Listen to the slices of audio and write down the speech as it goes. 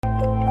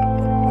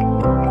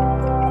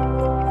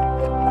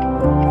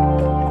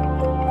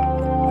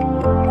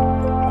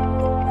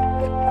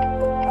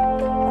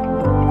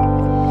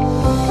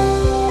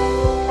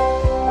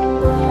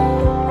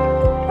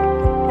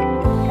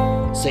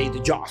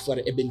Sayyid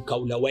Ja'far ibn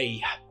Kawlaway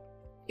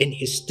in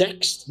his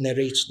text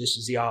narrates this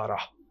ziyarah,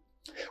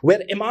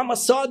 where Imam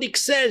as-Sadiq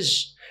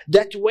says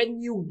that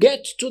when you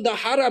get to the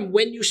haram,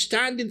 when you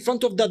stand in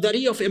front of the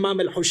dari of Imam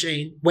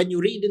al-Hussein, when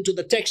you read into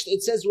the text,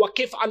 it says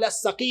وَكِفْ عَلَى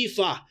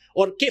السَّقِيفَةِ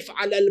or كِفْ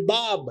عَلَى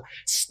الْبَابِ,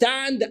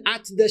 stand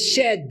at the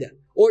shed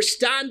or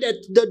stand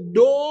at the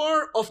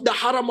door of the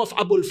haram of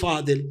Abu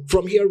al-Fadil.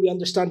 From here we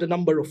understand a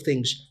number of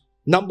things.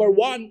 Number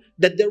one,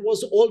 that there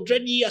was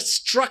already a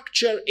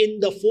structure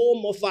in the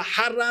form of a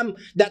haram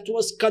that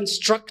was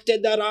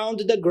constructed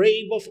around the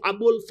grave of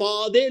Abu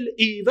al-Fadil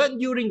even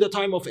during the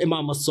time of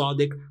Imam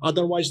as-Sadiq.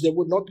 Otherwise there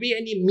would not be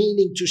any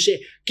meaning to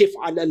say kif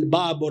ala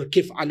al-bab or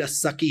kif ala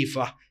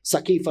al-saqifa,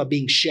 saqifa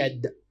being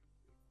shed.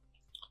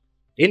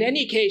 In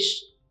any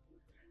case,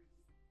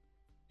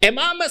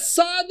 Imam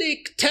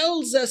as-Sadiq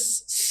tells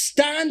us,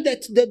 stand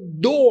at the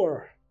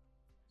door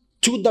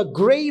to the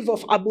grave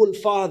of Abu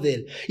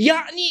al-Fadil.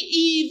 Yani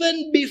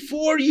even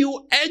before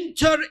you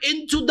enter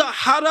into the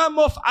haram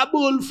of Abu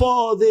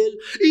al-Fadil,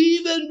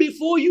 even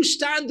before you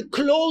stand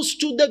close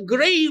to the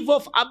grave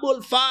of Abu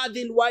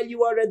al-Fadil, while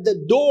you are at the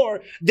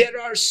door, there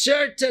are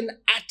certain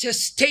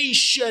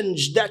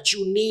attestations that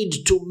you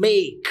need to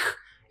make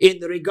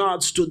in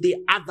regards to the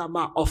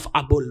adama of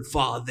Abu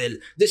al-Fadil.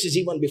 This is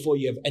even before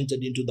you have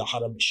entered into the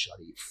haram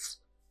al-Sharif.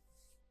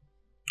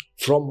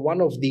 From one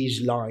of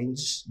these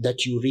lines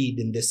that you read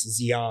in this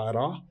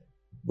ziyarah,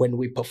 when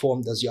we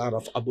perform the ziyarah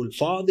of Abu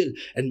al-Fadil,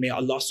 and may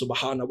Allah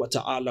subhanahu wa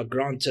ta'ala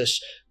grant us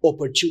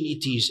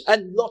opportunities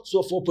and lots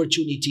of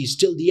opportunities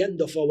till the end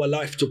of our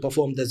life to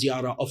perform the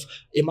ziyarah of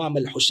Imam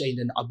al-Hussein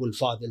and Abu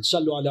al-Fadil.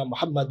 Sallu ala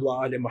Muhammad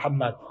wa ali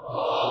Muhammad.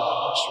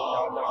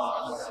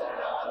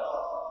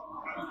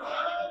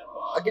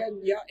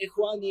 Again, ya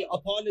ikhwani,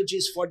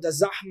 apologies for the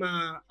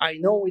zahma. I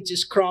know it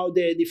is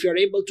crowded. If you're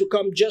able to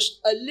come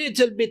just a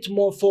little bit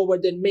more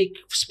forward and make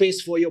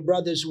space for your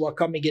brothers who are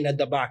coming in at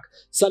the back.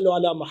 Sallu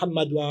ala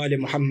Muhammad wa ali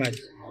Muhammad.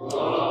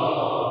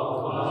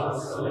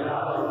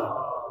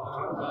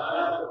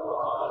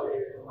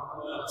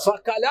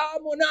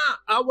 فَكَلَامُنَا,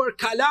 our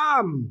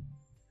kalam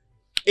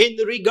in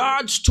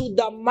regards to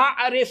the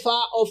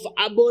ma'rifah of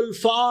Abu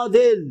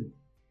al-Fadil,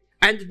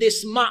 and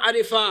this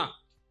ma'rifah,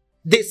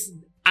 this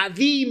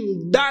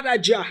Azim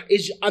Daraja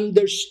is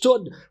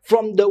understood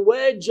from the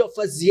words of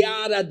a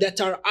ziyarah that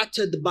are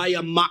uttered by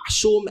a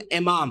ma'soom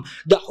imam,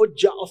 the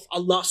hujjah of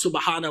Allah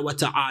subhanahu wa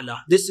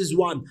ta'ala. This is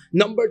one.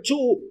 Number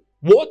two,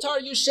 what are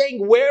you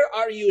saying? Where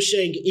are you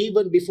saying?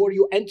 Even before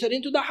you enter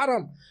into the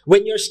haram,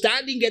 when you're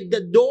standing at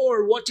the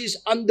door, what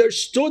is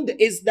understood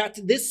is that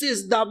this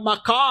is the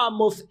maqam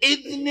of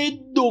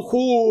idn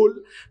dukhul,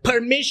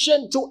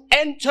 permission to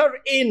enter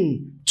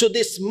in to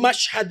this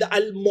mashhad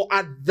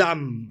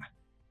al-mu'azzam.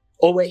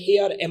 Over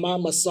here,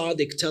 Imam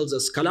as-Sadiq tells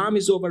us, kalam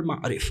is over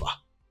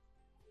ma'rifah.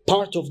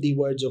 Part of the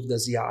words of the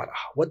ziyarah.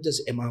 What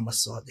does Imam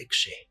as-Sadiq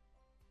say?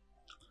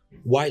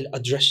 While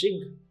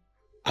addressing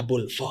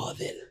Abu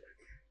al-Fadil,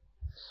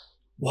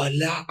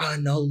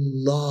 وَلَعَنَ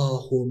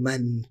اللَّهُ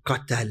مَنْ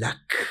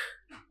قَتَلَكَ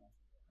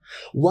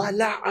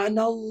وَلَعَنَ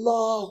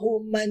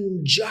اللَّهُ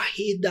مَنْ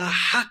جَهِدَ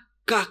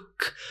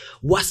حَقَّكَ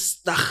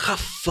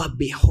وَاسْتَخَفَّ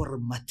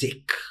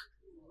بِحُرْمَتِكَ.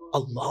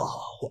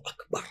 Allahu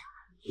Akbar.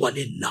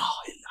 وَلِلَّهِ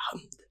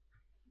الْحَمْدِ.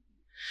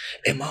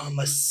 Imam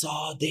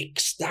as-Sadiq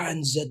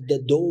stands at the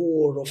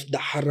door of the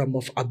haram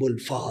of Abu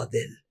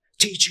al-Fadil,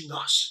 teaching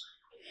us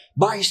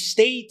by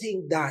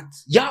stating that,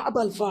 Ya Abu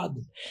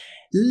al-Fadil,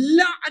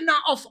 la'na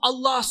of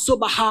Allah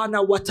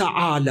subhanahu wa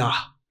ta'ala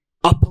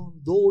upon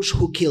those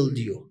who killed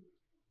you.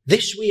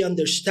 This we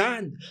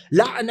understand.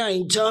 La'na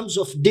in terms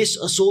of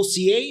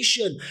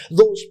disassociation.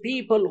 Those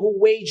people who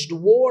waged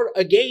war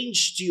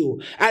against you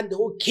and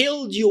who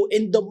killed you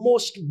in the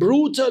most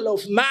brutal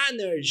of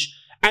manners,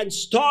 and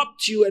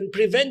stopped you and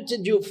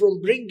prevented you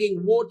from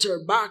bringing water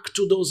back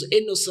to those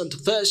innocent,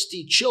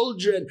 thirsty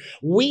children.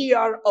 We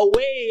are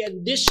away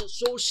and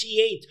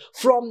disassociate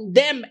from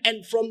them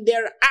and from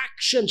their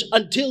actions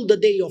until the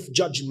day of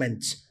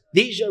judgment.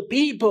 These are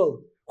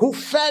people who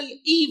fell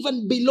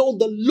even below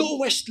the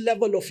lowest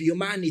level of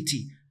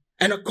humanity,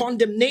 and a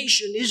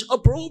condemnation is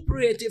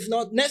appropriate if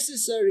not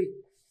necessary.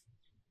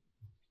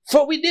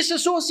 For we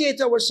disassociate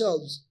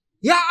ourselves.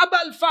 Ya Abu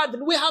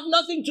al-Fadl, we have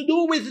nothing to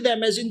do with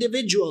them as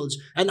individuals.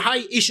 And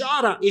hi,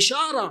 ishara,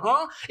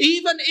 huh?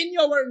 Even in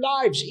your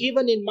lives,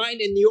 even in mine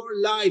and your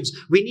lives,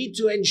 we need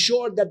to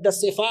ensure that the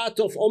sifat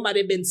of Umar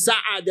ibn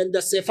Sa'ad and the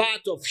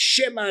sifat of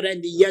Shimar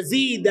and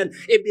Yazid and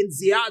Ibn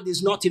Ziyad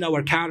is not in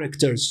our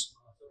characters.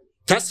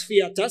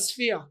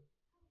 Tasfiyah.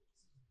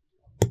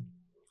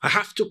 I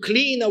have to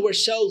clean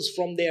ourselves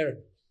from their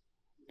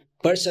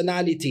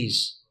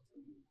personalities,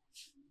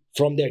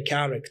 from their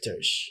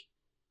characters.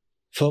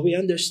 For we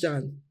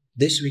understand,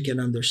 this we can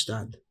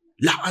understand.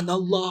 لَعَنَ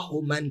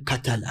اللَّهُ مَنْ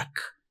قَتَلَكَ.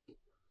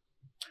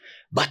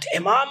 But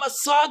Imam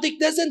as-Sadiq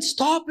doesn't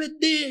stop at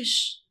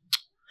this.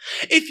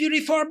 If you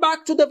refer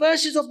back to the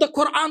verses of the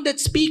Quran that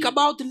speak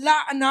about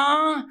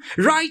la'na,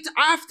 right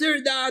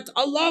after that,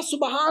 Allah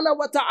subhanahu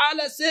wa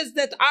ta'ala says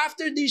that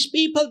after these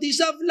people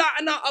deserve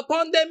la'na,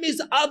 upon them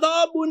is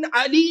adabun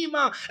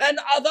alima and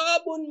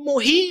adabun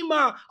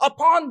muhima.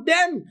 Upon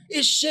them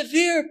is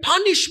severe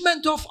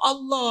punishment of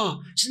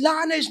Allah.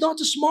 La'na is not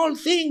a small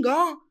thing,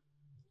 huh?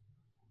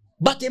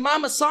 But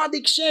Imam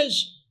Sadiq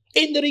says,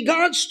 in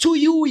regards to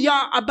you,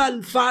 Ya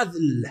Abul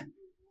Fadl,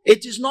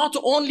 it is not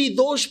only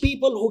those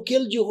people who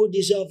killed you who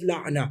deserve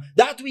la'na.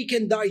 That we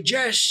can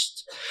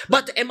digest.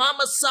 But Imam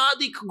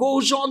Sadiq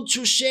goes on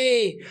to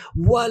say,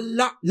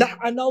 وَلَعَنَ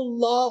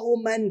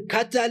اللَّهُ مَنْ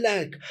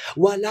كَتَلَكَ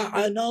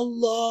وَلَعَنَ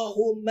اللَّهُ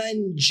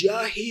مَنْ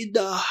جَهِدَ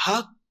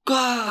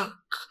حَقَّكَ.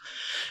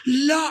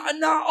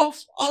 La'na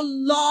of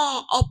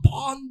Allah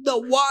upon the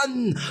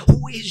one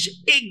who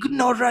is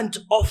ignorant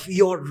of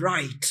your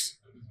right.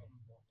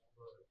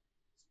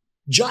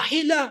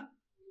 Jahila,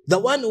 the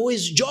one who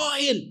is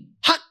jahil.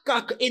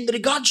 Haqqak, in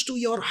regards to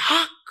your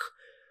haqq.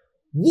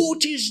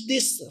 What is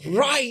this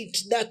right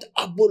that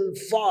Abul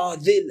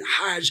Fadil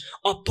has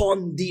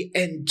upon the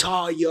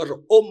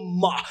entire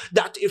ummah?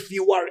 That if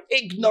you are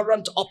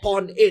ignorant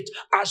upon it,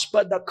 as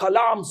per the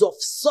kalams of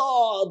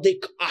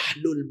Sadiq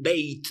Ahlul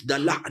Bayt, the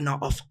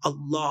la'na of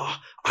Allah,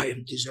 I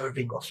am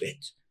deserving of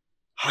it.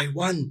 I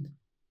want.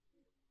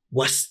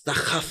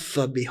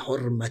 وَاسْتَخَفَّ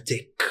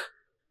بِحُرْمَتِكَ.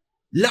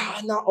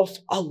 La'na of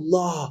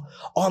Allah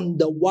on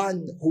the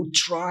one who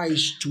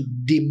tries to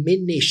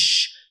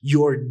diminish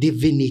your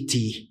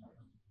divinity.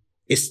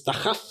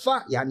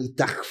 Istakhaffa, yani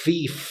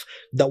takhfif,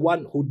 the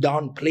one who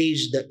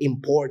downplays the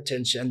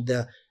importance and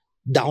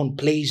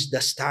downplays the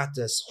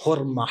status,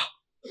 hurmah,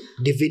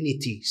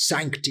 divinity,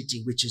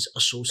 sanctity, which is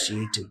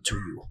associated to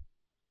you.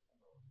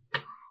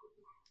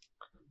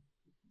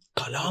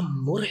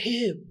 Kalam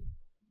murhib.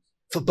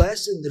 If a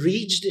person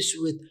reads this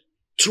with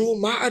true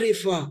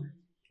ma'rifah,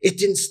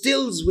 it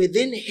instills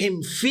within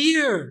him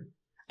fear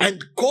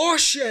and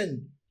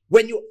caution.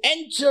 When you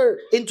enter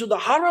into the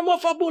haram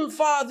of Abul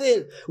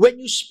Fadil, when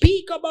you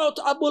speak about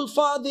Abul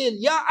Fadil,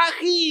 Ya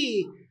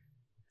Akhi,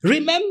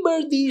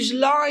 remember these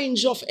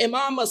lines of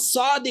Imam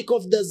as-Sadiq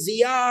of the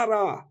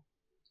Ziyarah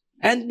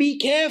and be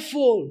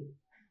careful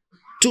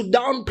to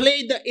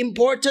downplay the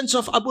importance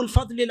of Abul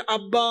Fadl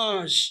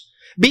al-Abbas.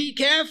 Be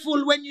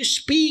careful when you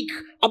speak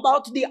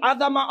about the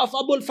adama of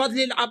Abul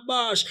Fadl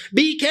al-Abbas.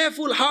 Be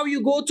careful how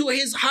you go to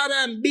his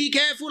haram. Be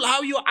careful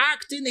how you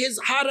act in his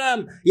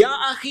haram. Ya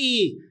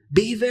Akhi,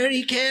 be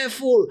very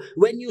careful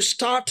when you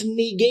start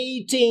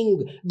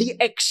negating the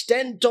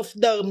extent of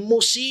the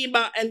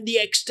musibah and the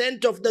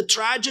extent of the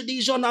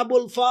tragedies on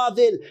Abul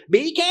Fadil.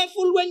 Be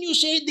careful when you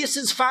say this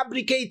is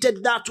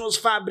fabricated, that was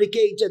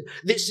fabricated,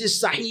 this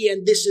is sahih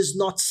and this is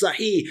not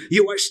sahih.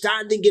 You are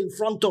standing in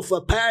front of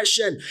a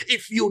person.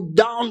 If you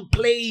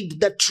downplayed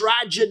the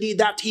tragedy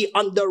that he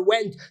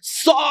underwent,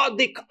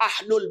 Sadiq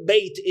Ahlul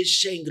Bayt is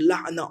saying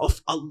la'na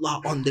of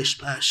Allah on this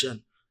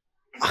person.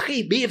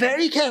 Akhi, be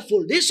very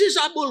careful. This is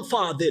Abul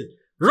Fadil.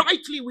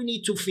 Rightly we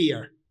need to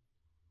fear.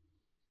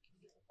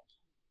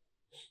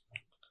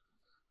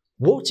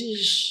 What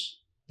is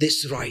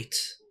this right?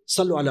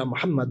 Sallu ala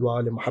Muhammad wa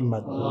ala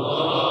Muhammad.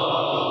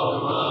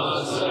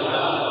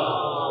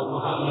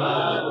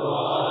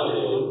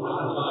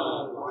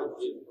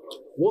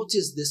 What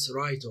is this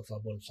right of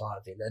Abul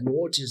Fadil and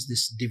what is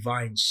this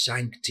divine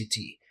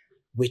sanctity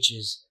which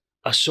is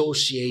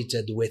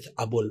associated with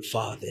Abul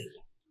Fadil?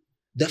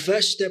 The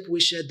first step we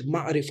said,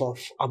 ma'rifah of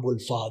Abul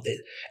Fadil.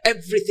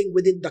 Everything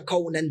within the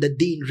kawn and the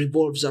deen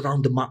revolves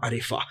around the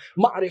ma'rifah.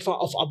 Ma'rifah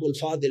of Abul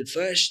Fadil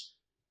first.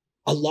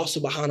 Allah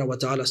subhanahu wa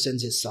ta'ala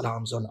sends his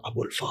salams on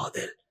Abul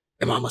Fadil.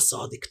 Imam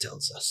as-Sadiq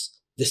tells us.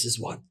 This is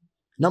one.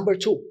 Number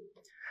two.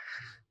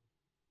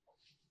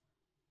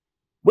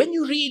 When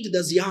you read the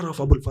ziyarah of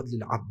Abul Fadl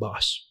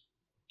al-Abbas,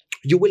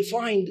 you will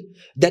find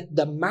that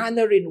the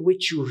manner in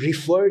which you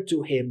refer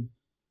to him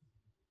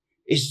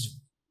is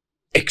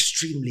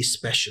extremely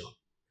special.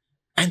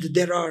 And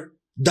there are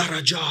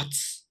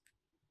darajats.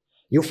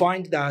 You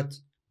find that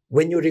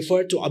when you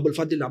refer to Abul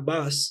Fadl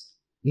al-Abbas,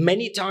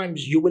 many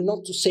times you will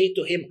not say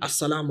to him,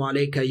 Assalamu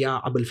alayka ya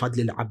Abul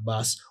Fadl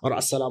al-Abbas, or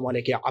Assalamu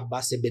alayka ya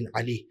Abbas ibn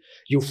Ali.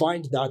 You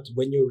find that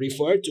when you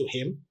refer to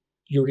him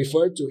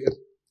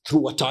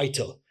through a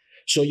title.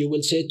 So you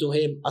will say to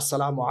him,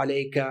 Assalamu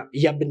alayka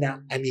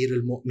yabna Amir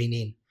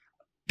al-Mu'mineen.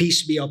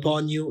 Peace be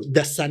upon you,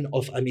 the son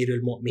of Amir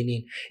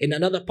al-Mu'mineen. In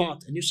another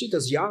part, and you see the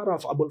ziyarah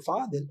of Abul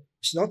Fadil,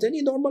 it's not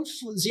any normal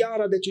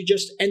ziyarah that you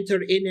just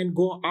enter in and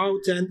go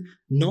out and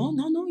no,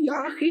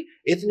 ya akhi.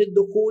 Idhn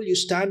al-dukhul, you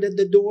stand at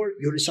the door,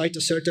 you recite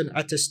a certain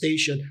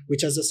attestation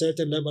which has a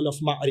certain level of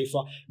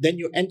ma'rifah. Then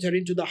you enter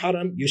into the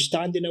haram, you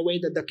stand in a way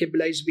that the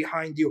qibla is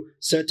behind you,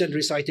 certain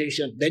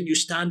recitation. Then you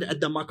stand at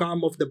the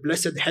maqam of the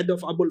blessed head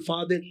of Abul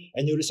Fadil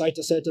and you recite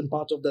a certain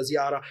part of the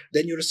ziyarah.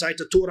 Then you recite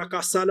a 2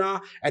 rakah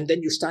salah and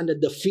then you stand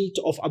at the feet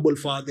of Abul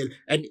Fadil.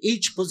 And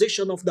each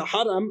position of the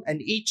haram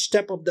and each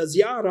step of the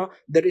ziyarah,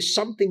 there is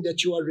something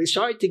that you are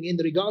reciting in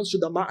regards to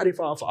the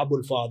ma'rifah of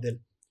Abul Fadil.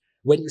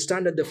 When you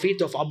stand at the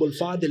feet of Abu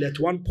al-Fadil, at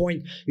one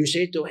point you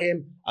say to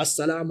him,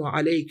 Assalamu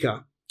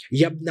alayka,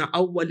 yabna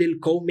awwalil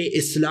qawmi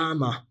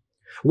islama,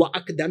 wa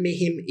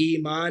akdamihim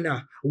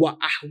imana, wa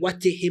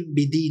ahwatihim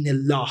bideen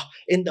Allah.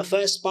 In the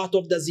first part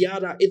of the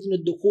ziyarah, Idhn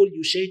al-Dukhul,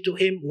 you say to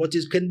him, what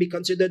is can be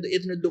considered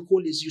Idhn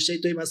al-Dukhul is, you say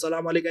to him,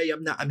 Assalamu alayka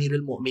yabna Amir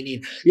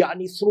al-Mu'mineen.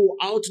 Yani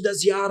throughout the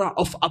ziyarah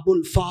of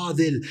Abu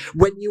al-Fadil,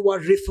 when you are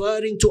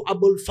referring to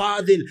Abu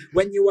al-Fadil,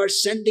 when you are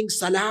sending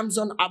salams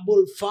on Abu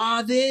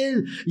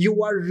al-Fadil,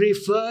 you are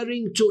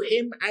referring to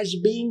him as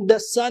being the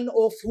son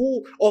of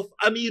who? Of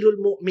Amir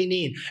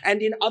al-Mu'mineen.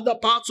 And in other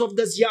parts of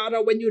the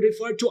ziyarah, when you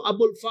refer to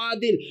Abu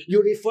al-Fadil,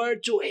 you refer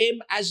to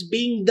him as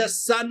being the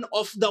son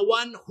of the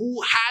one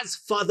who has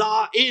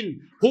fada'il,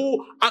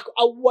 who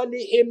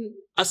awwalihim,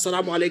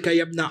 Assalamu alayka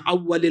yabna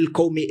awwalil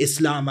qawmi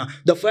islama,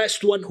 the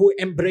first one who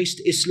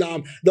embraced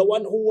Islam, the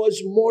one who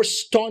was more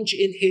staunch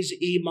in his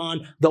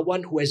iman, the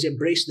one who has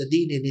embraced the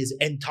deen in his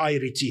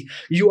entirety.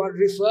 You are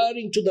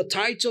referring to the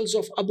titles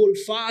of Abu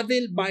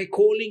al-Fadil by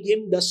calling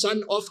him the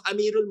son of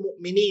Amir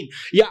al-Mu'mineen.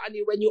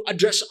 Yani when you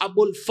address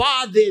Abu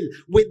al-Fadil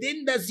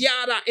within the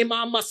ziyarah,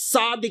 Imam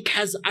as-Sadiq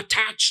has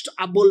attached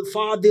Abu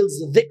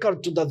al-Fadil's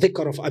dhikr to the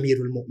dhikr of Amir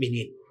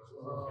al-Mu'mineen.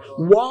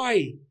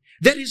 Why?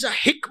 There is a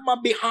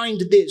hikmah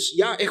behind this.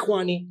 Ya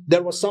ikhwani,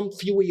 there was some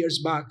few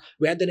years back,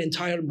 we had an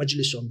entire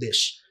majlis on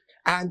this.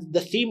 And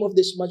the theme of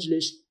this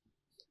majlis,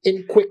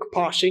 in quick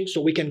passing,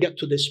 so we can get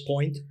to this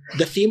point,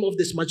 the theme of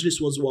this majlis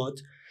was what?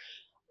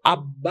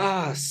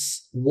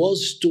 Abbas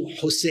was to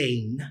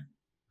Hussein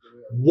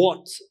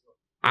what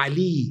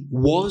Ali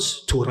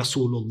was to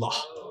Rasulullah.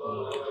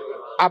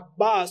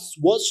 Abbas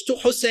was to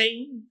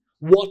Hussein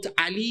what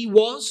Ali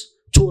was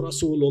to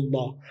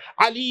Rasulullah.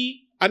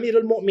 Ali, Amir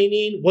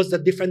al-Mu'mineen, was the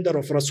defender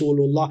of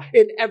Rasulullah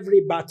in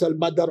every battle,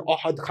 Badr,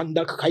 Uhud,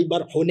 Khandaq,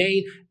 Khaybar,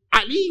 Hunayn.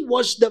 Ali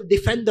was the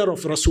defender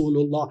of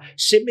Rasulullah.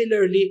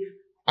 Similarly,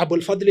 Abu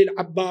al-Fadl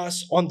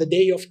al-Abbas on the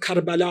day of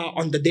Karbala,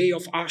 on the day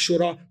of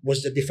Ashura,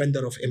 was the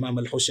defender of Imam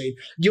al-Hussein.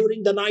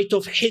 During the night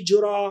of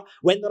Hijrah,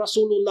 when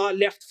Rasulullah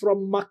left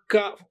from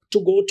Makkah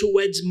to go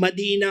towards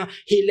Medina,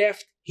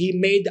 he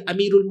made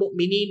Amir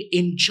al-Mu'mineen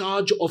in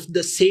charge of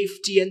the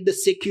safety and the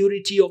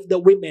security of the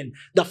women,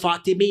 the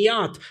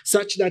Fatimiyat,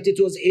 such that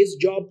it was his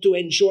job to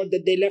ensure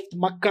that they left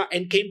Makkah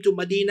and came to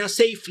Medina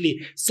safely.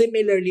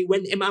 Similarly,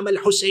 when Imam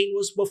al-Hussein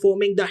was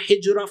performing the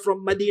Hijrah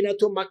from Medina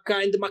to Makkah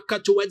and Makkah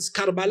towards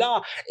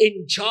Karbala,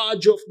 in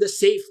charge of the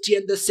safety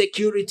and the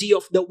security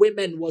of the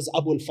women was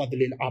Abu al-Fadl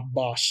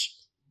al-Abbas.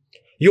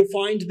 You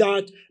find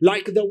that,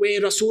 like the way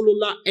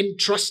Rasulullah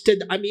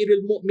entrusted Amir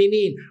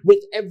al-Mu'mineen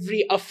with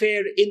every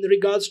affair in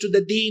regards to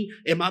the deen,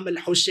 Imam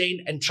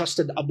al-Hussein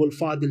entrusted Abu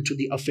al-Fadil to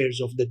the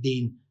affairs of the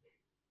deen.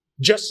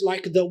 Just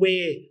like the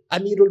way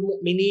Amir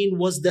al-Mu'mineen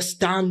was the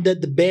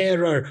standard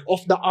bearer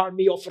of the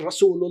army of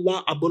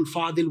Rasulullah, Abu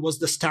al-Fadil was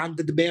the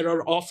standard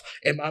bearer of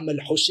Imam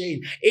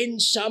al-Hussein. In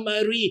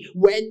summary,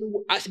 when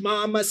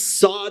Imam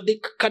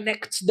al-Sadiq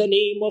connects the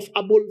name of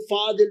Abu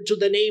al-Fadil to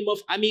the name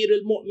of Amir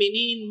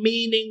al-Mu'mineen,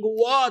 meaning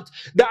what?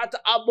 That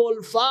Abu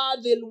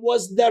al-Fadil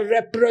was the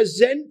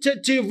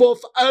representative of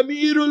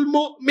Amir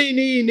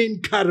al-Mu'mineen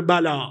in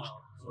Karbala.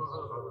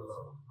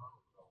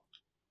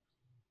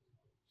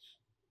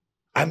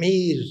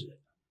 Amir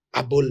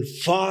Abu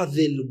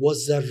al-Fadil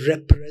was a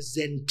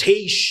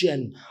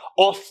representation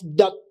of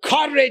the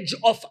courage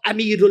of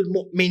Amir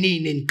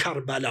al-Mu'mineen in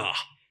Karbala.